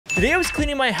Today I was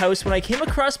cleaning my house when I came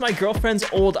across my girlfriend's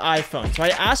old iPhone, so I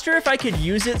asked her if I could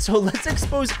use it, so let's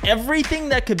expose everything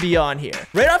that could be on here.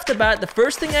 Right off the bat, the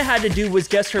first thing I had to do was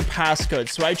guess her passcode,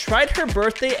 so I tried her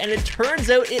birthday and it turns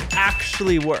out it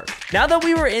actually worked. Now that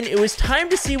we were in, it was time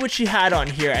to see what she had on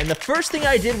here, and the first thing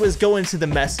I did was go into the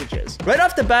messages. Right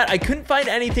off the bat, I couldn't find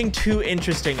anything too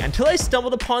interesting until I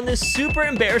stumbled upon this super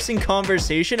embarrassing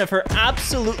conversation of her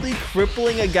absolutely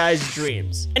crippling a guy's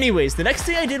dreams. Anyways, the next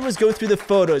thing I did was go through the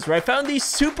photos where I found these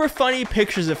super funny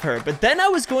pictures of her, but then I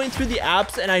was going through the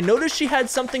apps and I noticed she had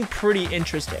something pretty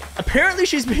interesting. Apparently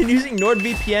she's been using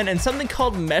NordVPN and something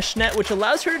called MeshNet, which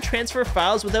allows her to transfer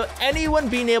files without anyone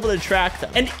being able to track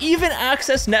them, and even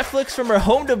access Netflix from her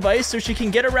home device so she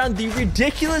can get around the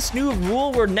ridiculous new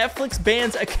rule where Netflix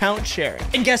bans account sharing.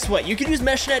 And guess what? You can use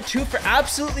MeshNet too for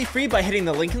absolutely free by hitting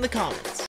the link in the comments.